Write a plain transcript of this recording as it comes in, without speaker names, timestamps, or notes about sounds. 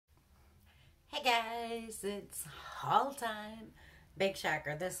Hey guys, it's haul time. Big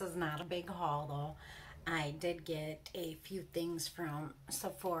shocker, this is not a big haul though. I did get a few things from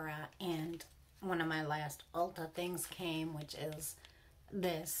Sephora and one of my last Ulta things came, which is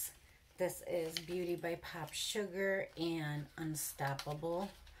this. This is Beauty by Pop Sugar and Unstoppable.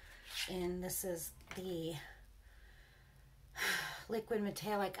 And this is the liquid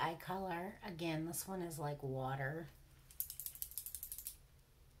metallic eye color. Again, this one is like water.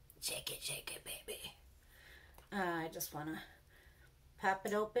 Shake it, baby. I just want to pop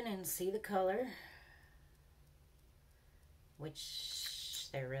it open and see the color, which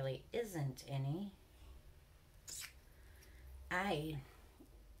there really isn't any. I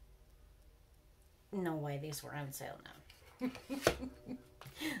know why these were on sale now.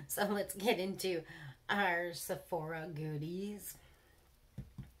 So let's get into our Sephora goodies.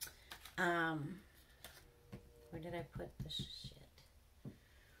 Where did I put this shit?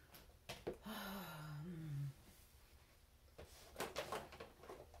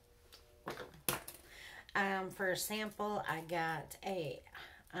 For a sample, I got a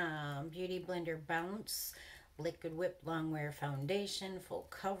Beauty Blender Bounce Liquid Whip Longwear Foundation, full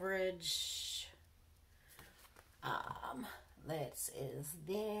coverage. This is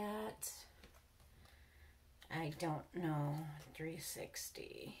that. I don't know.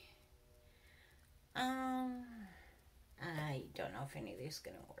 360. I don't know if any of these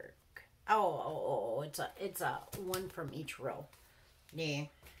gonna work. Oh, it's a one from each row. Yeah.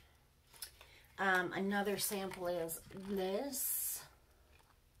 Another sample is this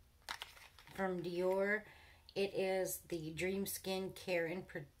from Dior. It is the Dream Skin Care and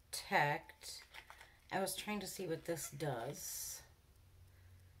Protect. I was trying to see what this does.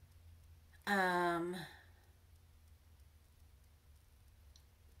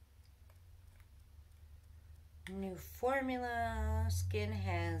 New formula. Skin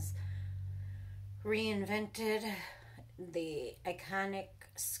has reinvented the iconic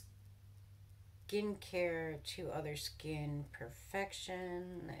skincare to other skin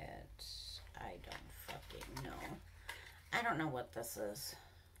perfection that I don't fucking know. I don't know what this is.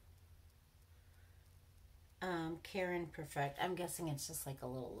 Care and Perfect. I'm guessing it's just like a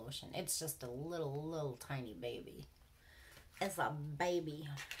little lotion. It's just a little tiny baby. It's a baby.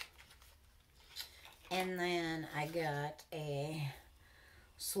 And then I got a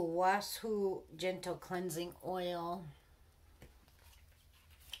Swasu Gentle Cleansing Oil.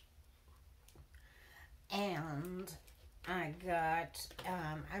 And I got,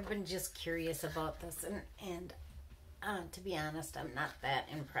 I've been just curious about this. And to be honest, I'm not that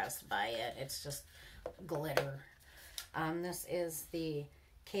impressed by it. It's just glitter. This is the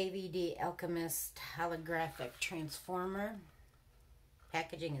KVD Alchemist Holographic Transformer.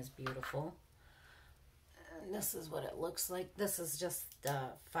 Packaging is beautiful. And this is what it looks like. This is just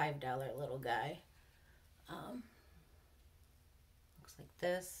the $5 little guy. Looks like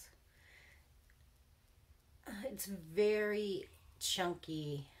this. It's very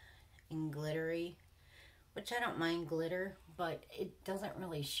chunky and glittery, which I don't mind glitter, but it doesn't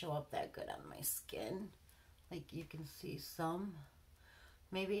really show up that good on my skin. Like you can see some.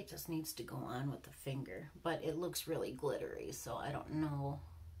 Maybe it just needs to go on with the finger, but it looks really glittery, so I don't know.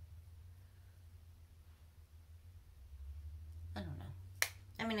 I don't know.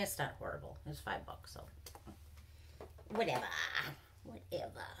 I mean, it's not horrible. It's $5, so whatever.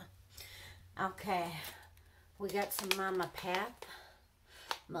 Okay, we got some Mama Pat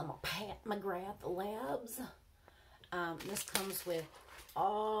McGrath Labs. This comes with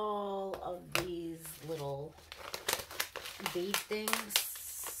all of these little bead things,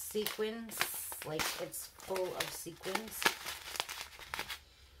 sequins, like it's full of sequins.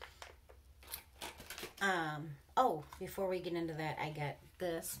 Oh, before we get into that, I got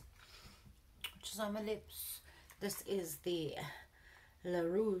this, which is on my lips. This is the La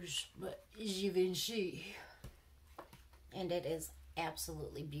Rouge Givenchy, and it is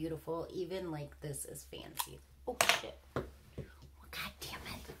absolutely beautiful. Even like this is fancy. Oh shit. Oh, God damn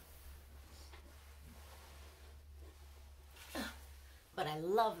it. But I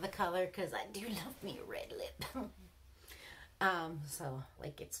love the color because I do love me a red lip. So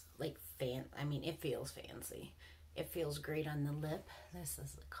like it's like I mean, it feels fancy. It feels great on the lip. This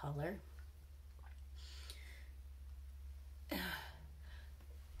is the color.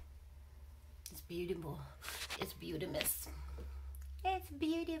 It's beautiful. It's beautimous. It's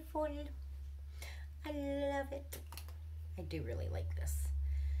beautiful. I love it. I do really like this.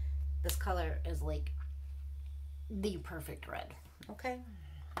 This color is like the perfect red. Okay.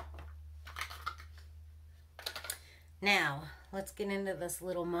 Now, let's get into this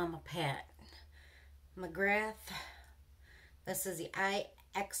little Mama Pat McGrath. This is the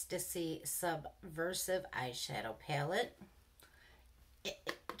Ecstasy Subversive Eyeshadow Palette.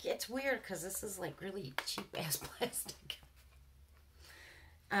 It's weird because this is like really cheap ass plastic.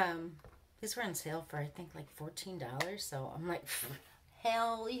 These were on sale for I think like $14, so I'm like,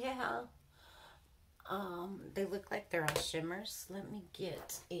 hell yeah. They look like they're all shimmers. Let me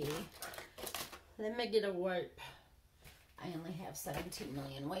get a wipe. I only have 17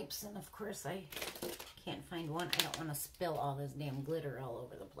 million wipes, and of course I can't find one. I don't want to spill all this damn glitter all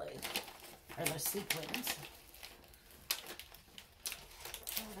over the place. Or the sequins.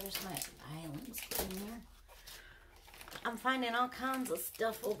 Oh, there's my islands in there. I'm finding all kinds of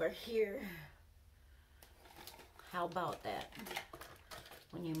stuff over here. How about that?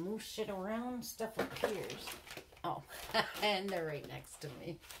 When you move shit around, stuff appears. Oh, and they're right next to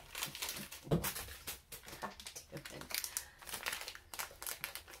me. God damn it.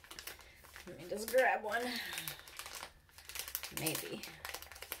 Let me just grab one. Maybe.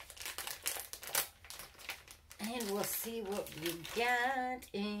 And we'll see what we got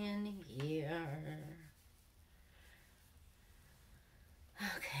in here.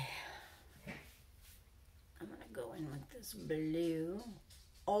 Okay. I'm going to go in with this blue.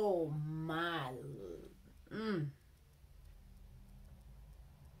 Oh my.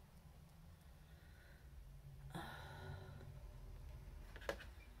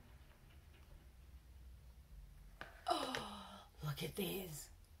 Oh, look at these.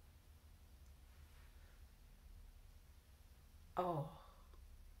 Oh.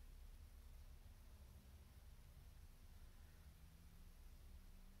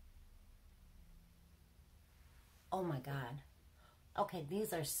 Oh my God. Okay,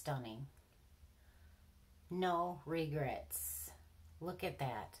 these are stunning. No regrets. Look at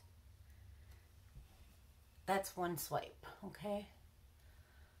that. That's one swipe, okay?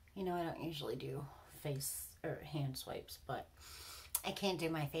 You know, I don't usually do face or hand swipes, but I can't do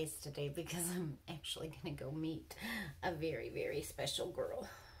my face today because I'm actually going to go meet a very, very special girl.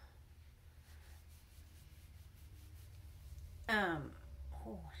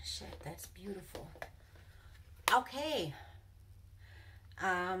 Oh, shit, that's beautiful. Okay.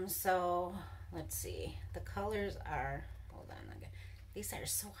 So, let's see. The colors are, hold on, these are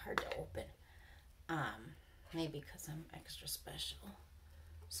so hard to open. Maybe because I'm extra special.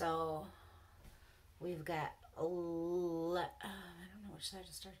 So, we've got, I don't know which side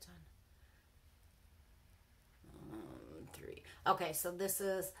it starts on. 3. Okay, so this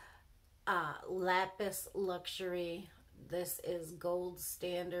is Lapis Luxury. This is Gold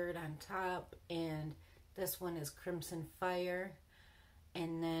Standard on top, and this one is Crimson Fire.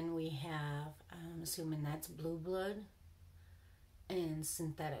 And then we have, I'm assuming that's Blue Blood and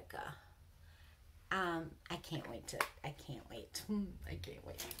Synthetica. I can't wait. I can't wait.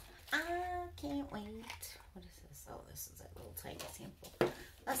 I can't wait. What is this? Oh, this is that little tiny sample.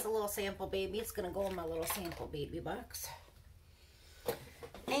 That's a little sample, baby. It's going to go in my little sample baby box.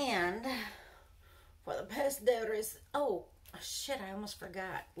 And for the past there is, oh, shit, I almost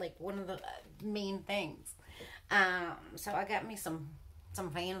forgot. Like, one of the main things. So I got me some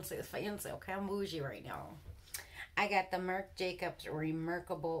fancy, okay, I'm bougie right now. I got the Marc Jacobs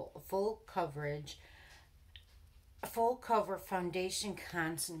Remarkable Full Cover Foundation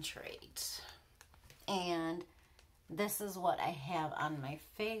Concentrate. And this is what I have on my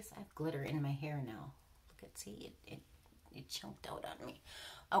face. I have glitter in my hair now. Look at, see, it chunked out on me.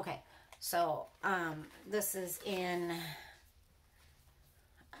 Okay, so this is in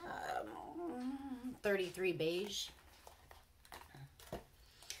 33 Beige.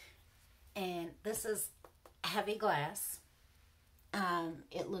 And this is heavy glass.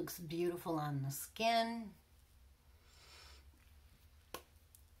 It looks beautiful on the skin.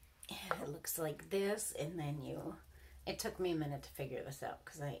 It looks like this, and then it took me a minute to figure this out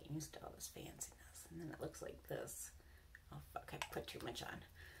because I ain't used to all this fanciness. And then it looks like this. Oh, fuck, I put too much on.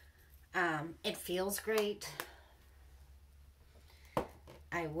 It feels great.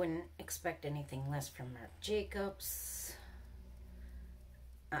 I wouldn't expect anything less from Marc Jacobs.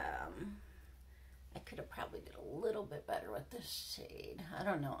 I could have probably did a little bit better with this shade. I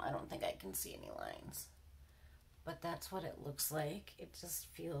don't know. I don't think I can see any lines. But that's what it looks like. It just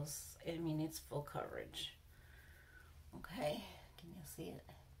feels, I mean, it's full coverage. Okay, can you see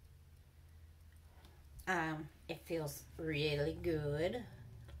it? It feels really good.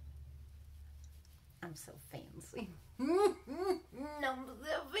 I'm so fancy. I'm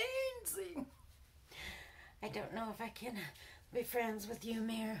so fancy. I don't know if I can be friends with you,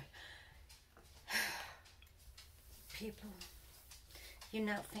 Mayor. People, you're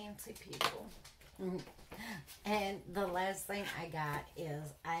not fancy people. And the last thing I got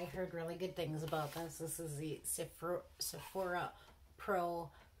is, I heard really good things about this. This is the Sephora Pro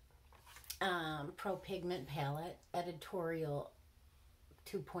Pigment Palette, Editorial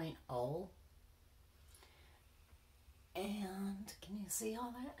 2.0. And can you see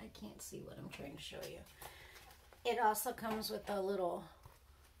all that? I can't see what I'm trying to show you. It also comes with a little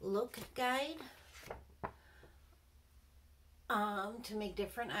look guide to make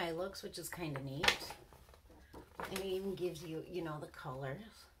different eye looks, which is kind of neat. And it even gives you, you know, the colors.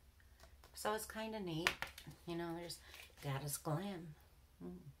 So it's kind of neat. You know, there's Goddess Glam.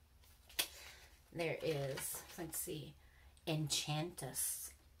 There is, let's see,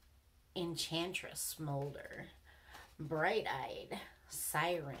 Enchantress Smolder, Bright Eyed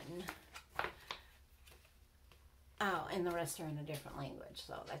Siren. Oh, and the rest are in a different language,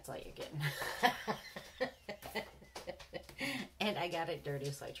 so that's all you're getting. And I got it dirty,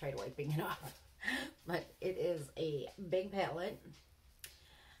 so I tried wiping it off. But it is a big palette.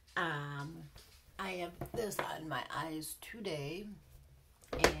 I have this on my eyes today,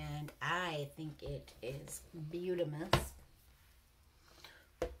 and I think it is beautiful.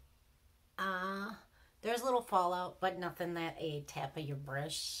 There's a little fallout, but nothing that a tap of your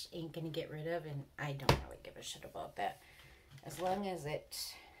brush ain't gonna get rid of, and I don't really give a shit about that. As long as it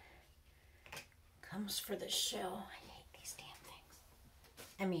comes for the show. I hate these damn things.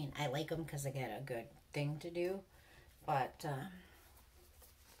 I mean, I like them because I got a good thing to do, but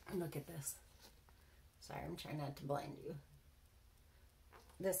look at this. Sorry, I'm trying not to blind you.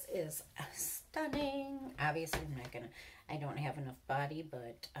 This is stunning. Obviously, I don't have enough body,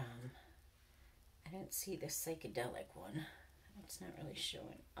 but I didn't see the psychedelic one. It's not really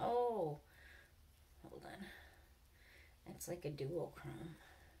showing. Oh, hold on. It's like a duochrome.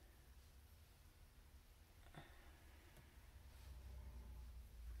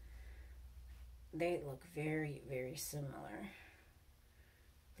 They look very, very similar.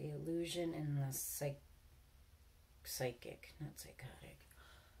 The illusion and the psychic, not psychotic.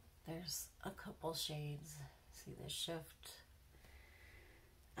 There's a couple shades. See the shift.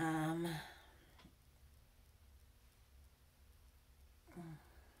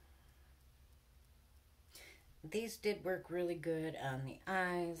 These did work really good on the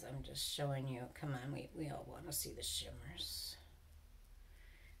eyes. I'm just showing you. Come on, we all want to see the shimmers.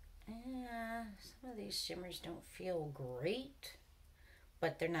 Yeah, some of these shimmers don't feel great,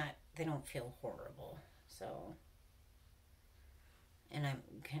 but they don't feel horrible. So, and I'm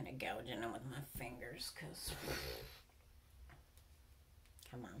kind of gouging them with my fingers because,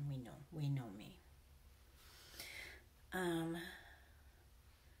 come on, we know me.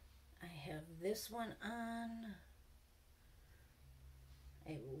 I have this one on,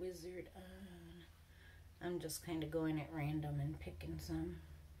 a wizard on. I'm just kind of going at random and picking some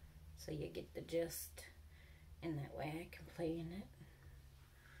so you get the gist, and that way I can play in it.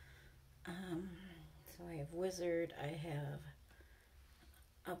 So I have wizard,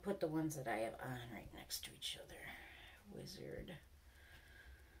 I'll put the ones that I have on right next to each other. Wizard.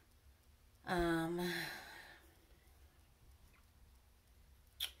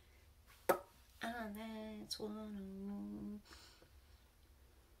 That's one.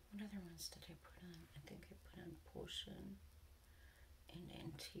 What other ones did I put on? I think I put on Potion and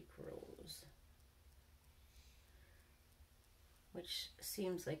Antique Rose, which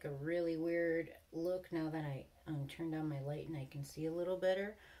seems like a really weird look now that I turned on my light and I can see a little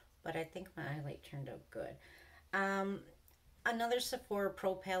better, but I think my highlight turned out good. Another Sephora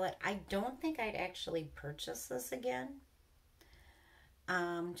Pro palette. I don't think I'd actually purchase this again.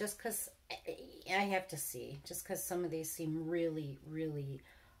 Just because I have to see. Just because some of these seem really, really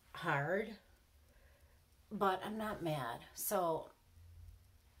hard. But I'm not mad. So,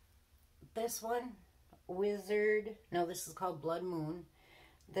 this one, Wizard. No, this is called Blood Moon.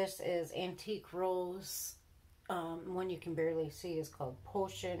 This is Antique Rose. One you can barely see is called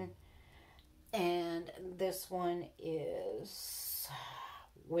Potion. And this one is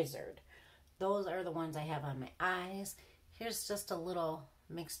Wizard. Those are the ones I have on my eyes. Here's just a little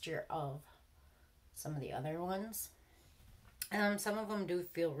mixture of some of the other ones. Some of them do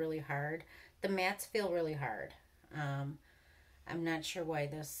feel really hard. The mattes feel really hard. I'm not sure why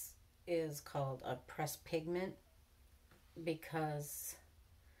this is called a pressed pigment, because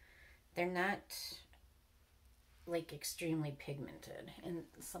they're not like extremely pigmented, and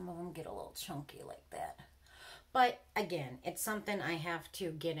some of them get a little chunky like that. But again, it's something I have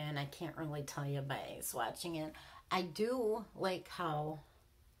to get in. I can't really tell you by swatching it. I do like how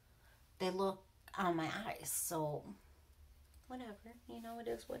they look on my eyes, so whatever, you know, it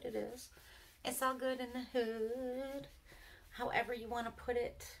is what it is. It's all good in the hood, however you want to put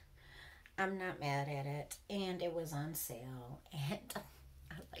it. I'm not mad at it, and it was on sale, and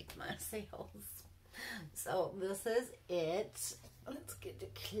I like my sales. So this is it. Let's get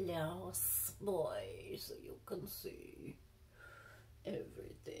it close, boy, so you can see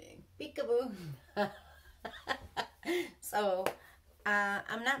everything. Peekaboo. So,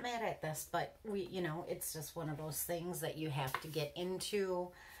 I'm not mad at this, but it's just one of those things that you have to get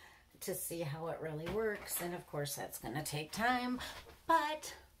into to see how it really works. And of course, that's going to take time.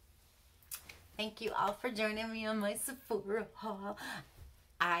 But thank you all for joining me on my Sephora haul.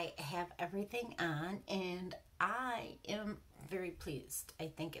 I have everything on, and I am very pleased.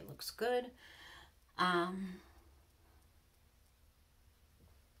 I think it looks good. Yeah,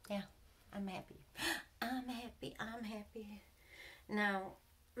 I'm happy. I'm happy. I'm happy. Now,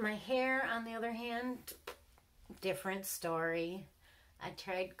 my hair, on the other hand, different story. I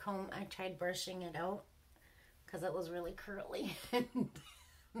tried brushing it out because it was really curly.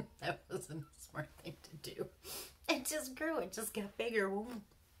 That wasn't a smart thing to do. It just grew. It just got bigger.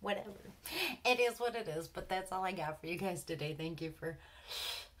 Whatever. It is what it is, but that's all I got for you guys today. Thank you for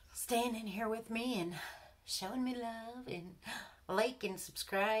staying in here with me and showing me love, and like and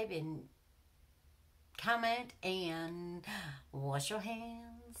subscribe and comment and wash your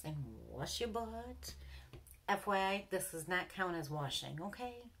hands and wash your butt. FYI, this does not count as washing,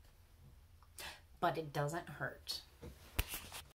 okay? But it doesn't hurt.